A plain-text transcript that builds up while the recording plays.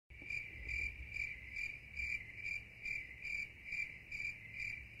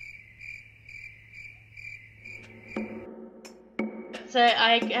So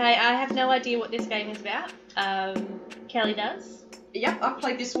I have no idea what this game is about. Kelly does. Yep, I've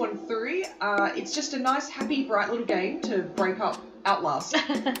played this one through. It's just a nice, happy, bright little game to break up Outlast.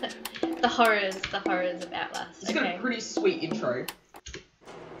 the horrors of Outlast. It's got a pretty sweet intro.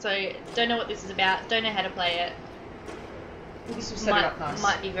 So, don't know what this is about, don't know how to play it. Well, this will set it up nice.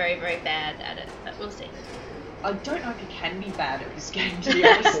 Might be very, very bad at it, but we'll see. I don't know if you can be bad at this game, to be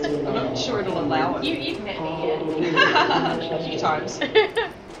honest. I'm not sure it'll allow it. You've met me, yeah. A few times. See,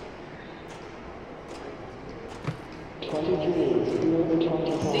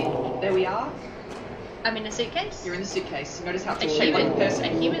 there we are. I'm in a suitcase. You're in the suitcase. You notice how it's shaped like a person?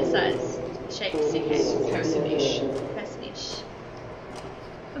 A human-sized shaped suitcase. Person-ish. Person-ish.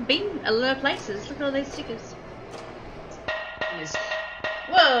 I've been a lot of places. Look at all these stickers.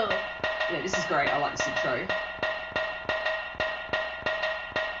 Whoa! Yeah, this is great. I like this intro.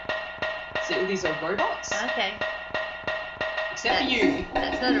 See, all these are robots. Okay. Except for you.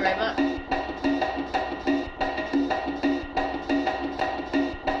 That's not a robot.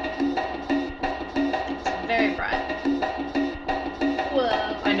 It's very bright.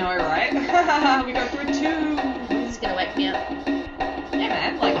 Whoa. I know, right? We go through two. This is gonna wake me up. Yeah,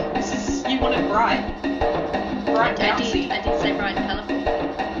 man. Like, this is... You wanted bright. Bright, bouncy. I did say bright and colourful.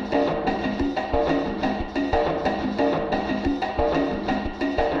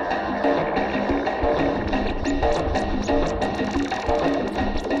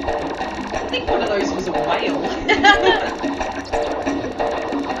 I think one of those was a whale.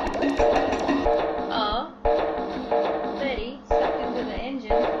 Oh. Betty sucked into the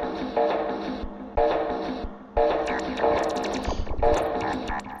engine.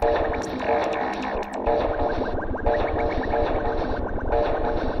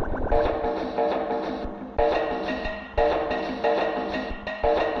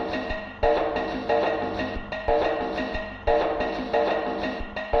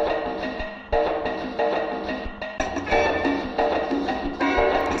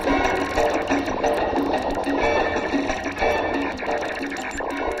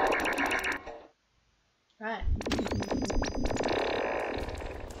 Right.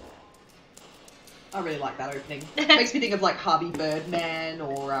 I really like that opening. It makes me think of like Harvey Birdman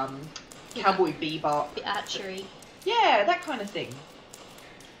or Cowboy Bebop. The archery. Yeah, that kind of thing.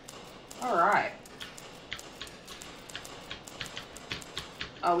 Alright.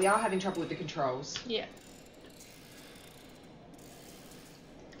 Oh, we are having trouble with the controls. Yeah.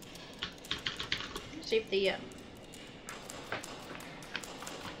 See if the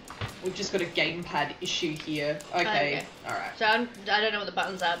We've just got a gamepad issue here. Okay. Alright. So I don't know what the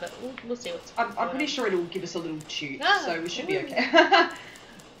buttons are, but we'll see what's. I'm pretty sure it'll give us a little toot, so we should be okay.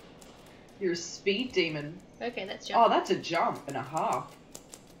 You're a speed demon. Okay, that's jump. Oh, that's a jump and a half.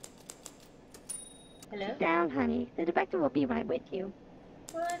 Hello? Sit down, honey. The director will be right with you.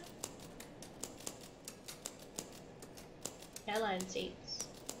 What? Airline seats.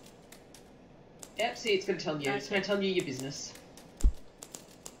 Yep, see, it's going to tell you. It's going to tell you your business.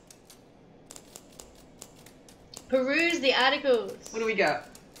 Peruse the articles. What do we got?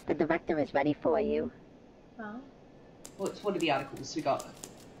 The director is ready for you. Oh. What are the articles we got?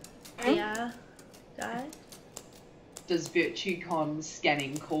 Yeah. Guys. Does Virtucon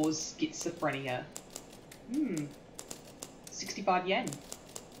scanning cause schizophrenia? 65 yen.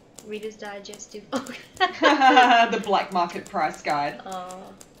 Reader's Digestive. The black market price guide. Oh.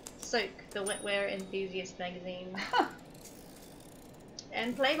 Soak, the wetware enthusiast magazine.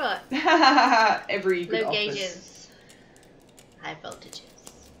 And Playbot. Every good Low office. gauges. High voltages.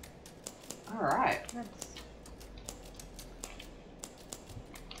 Alright. Nice.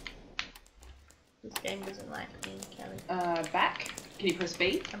 This game doesn't like me, Kelly. Back. Can you press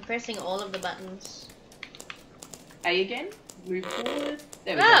B? I'm pressing all of the buttons. A again. Move forward.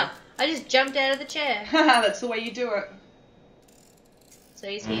 There we Ah! I just jumped out of the chair. go. That's the way you do it. So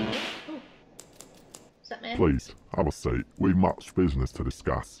he's here. Ooh. What's up, man? Please, have a seat. We've much business to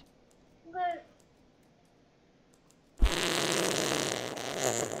discuss. What?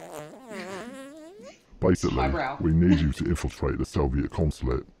 Basically, Highbrow. we need you to infiltrate the Soviet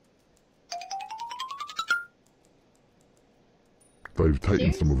consulate. They've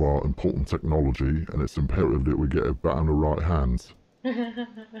taken some of our important technology, and it's imperative that we get it back in the right hands.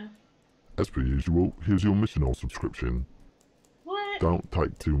 As per usual, here's your mission or subscription. What? Don't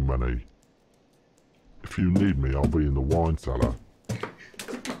take too many. If you need me, I'll be in the wine cellar.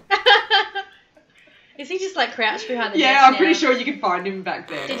 Is he just like crouched behind the Yeah, desk I'm pretty now? sure you can find him back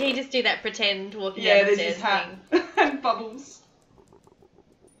there. Did he just do that pretend walking Yeah, down the there's stairs his hat. thing? And bubbles.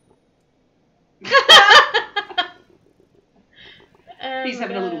 He's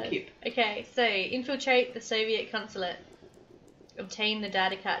having a little kip. Okay, so infiltrate the Soviet consulate. Obtain the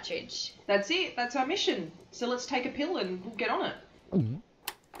data cartridge. That's it. That's our mission. So let's take a pill and we'll get on it.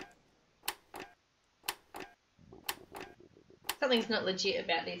 Something's not legit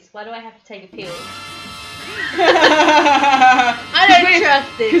about this. Why do I have to take a pill? I don't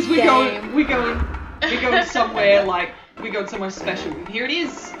trust this Because game. we're going somewhere like, we're going somewhere special. Here it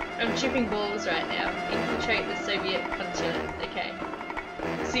is. I'm tripping balls right now. Infiltrate the Soviet consulate. Okay.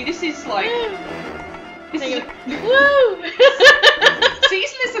 See, this is like... This is Woo! See,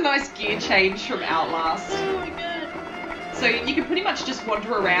 isn't this a nice gear change from Outlast? Oh my god. So you can pretty much just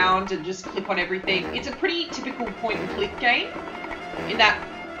wander around and just click on everything. It's a pretty typical point and click game in that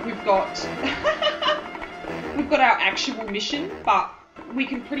we've got our actual mission, but we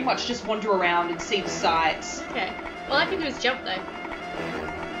can pretty much just wander around and see the sights. Okay. All I can do is jump though.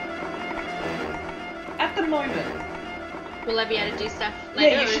 At the moment. Will I be able to do stuff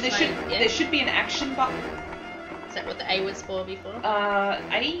later? Yeah, there should be an action button. Is that what the A was for before?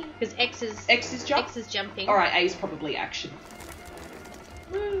 A? Because X is jump? X is jumping. Alright, A is probably action.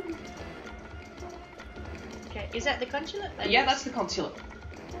 Woo. Okay, is that the consulate? Yeah, that's the consulate.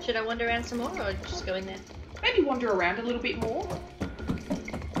 Should I wander around some more or just go in there? Maybe wander around a little bit more.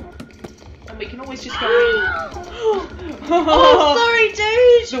 And we can always just go Oh, sorry,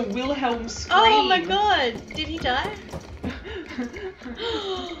 dude! The Wilhelm scream. Oh my god! Did he die?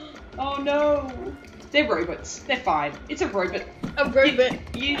 Oh no! They're robots. They're fine. It's a robot. A robot.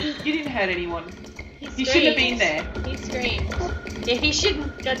 You didn't hurt anyone. He You shouldn't have been there. He screamed. Yeah, he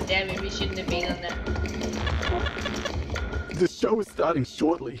shouldn't. God damn him, he shouldn't have been on that. The show is starting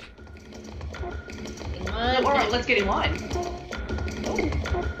shortly. In one. Alright, let's get in line.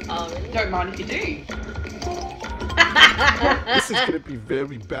 Oh, really? Don't mind if you do. This is gonna be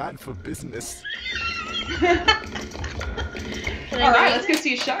very bad for business. Alright, let's go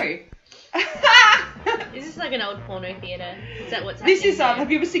see a show. Is this like an old porno theatre? Is that what's This happening is, here?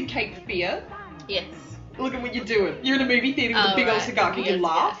 have you ever seen Cape Fear? Yes. Look at what you're doing. You're in a movie theatre with a big old cigar. Can you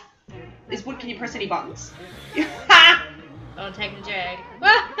laugh? Can you press any buttons? I'll take the drag.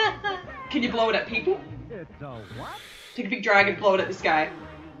 Can you blow it at people? Take a big drag and blow it at this guy.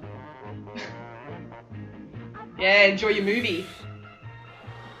 Yeah, enjoy your movie.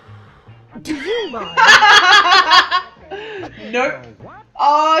 Do you mind? Nope.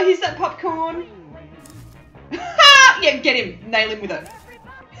 Oh, here's that popcorn. Yeah, get him. Nail him with it.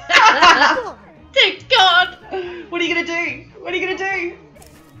 Dear God! What are you gonna do? What are you gonna do?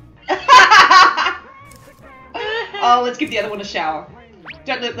 Oh, let's give the other one a shower.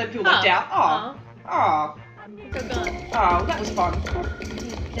 Don't let them feel left out. Oh. Oh. Oh, that was fun.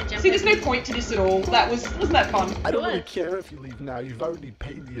 See, there's no point to this at all. Wasn't that fun? I don't really care if you leave now. You've already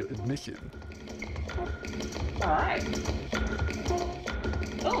paid your admission. Alright.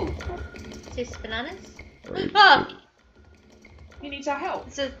 Oh. Taste bananas? Oh! He needs our help.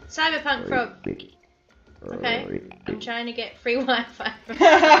 It's a cyberpunk frog. Okay, I'm trying to get free Wi-Fi from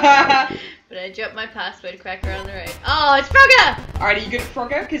but I dropped my password cracker on the road. Oh, it's Frogger! Alright, are you good at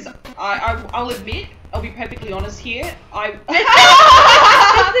Frogger? Because I'll admit, I'll be perfectly honest here, That's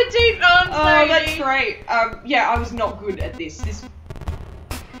the dude! Oh, I'm sorry, that's dude. great. Yeah, I was not good at this.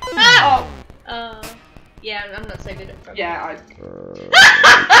 Ah! Oh. Yeah, I'm not so good at Frogger. Yeah,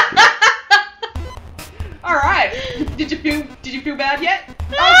 Alright. Did you feel bad yet?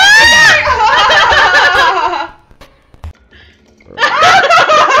 Oh,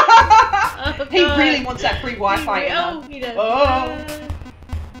 Oh, he God. really wants that free Wi-Fi. Oh, he does. Oh.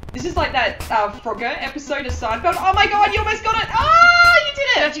 This is like that Frogger episode of Seinfeld. Oh my god, you almost got it! Oh, you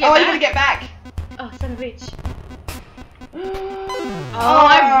did it! You gotta get back. Oh, son of a bitch. Oh,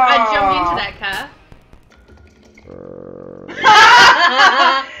 I jumped into that car.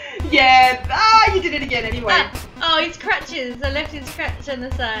 Yeah, you did it again anyway. Oh, his crutches. I left his crutch on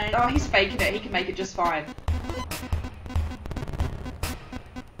the side. Oh, he's faking it. He can make it just fine.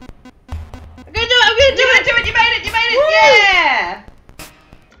 I'm gonna do it! I'm gonna do it! Do it! You made it! You made it! Yeah!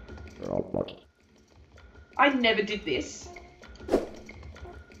 I never did this.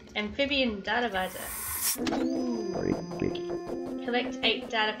 Amphibian data visor. Collect 8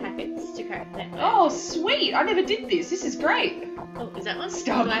 data packets to crack that. Oh, sweet! I never did this. This is great. Oh, is that one?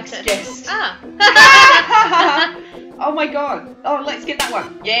 Starbucks guest. Ah! Oh my god. Oh, let's get that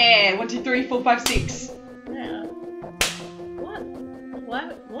one. Yeah, 1, 2, 3, 4, 5, 6. What?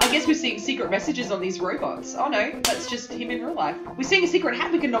 What? I guess we're seeing secret messages on these robots. Oh no, that's just him in real life. We're seeing a secret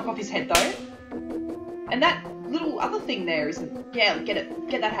hat we can knock off his head though. And that little other thing there isn't. Yeah, get it.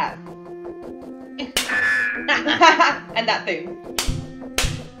 Get that hat. And that thing.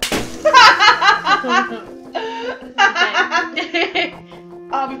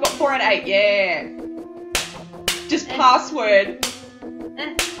 Oh, we've got 4 out of 8. Yeah. Just password.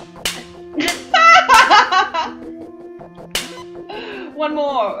 One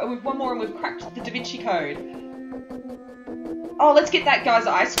more. One more and we've cracked the Da Vinci Code. Oh, let's get that guy's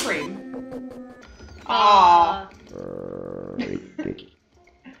ice cream. Ah.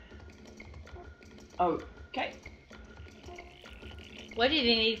 Okay. What did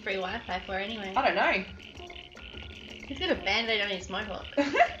he need free Wi-Fi for anyway? I don't know. He's got a band-aid on his mohawk.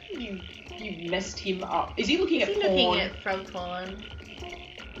 You messed him up. Is he looking at porn? He's looking at frog porn.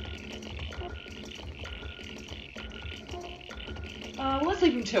 Well, let's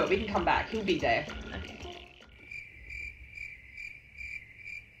leave him to it. We can come back. He'll be there.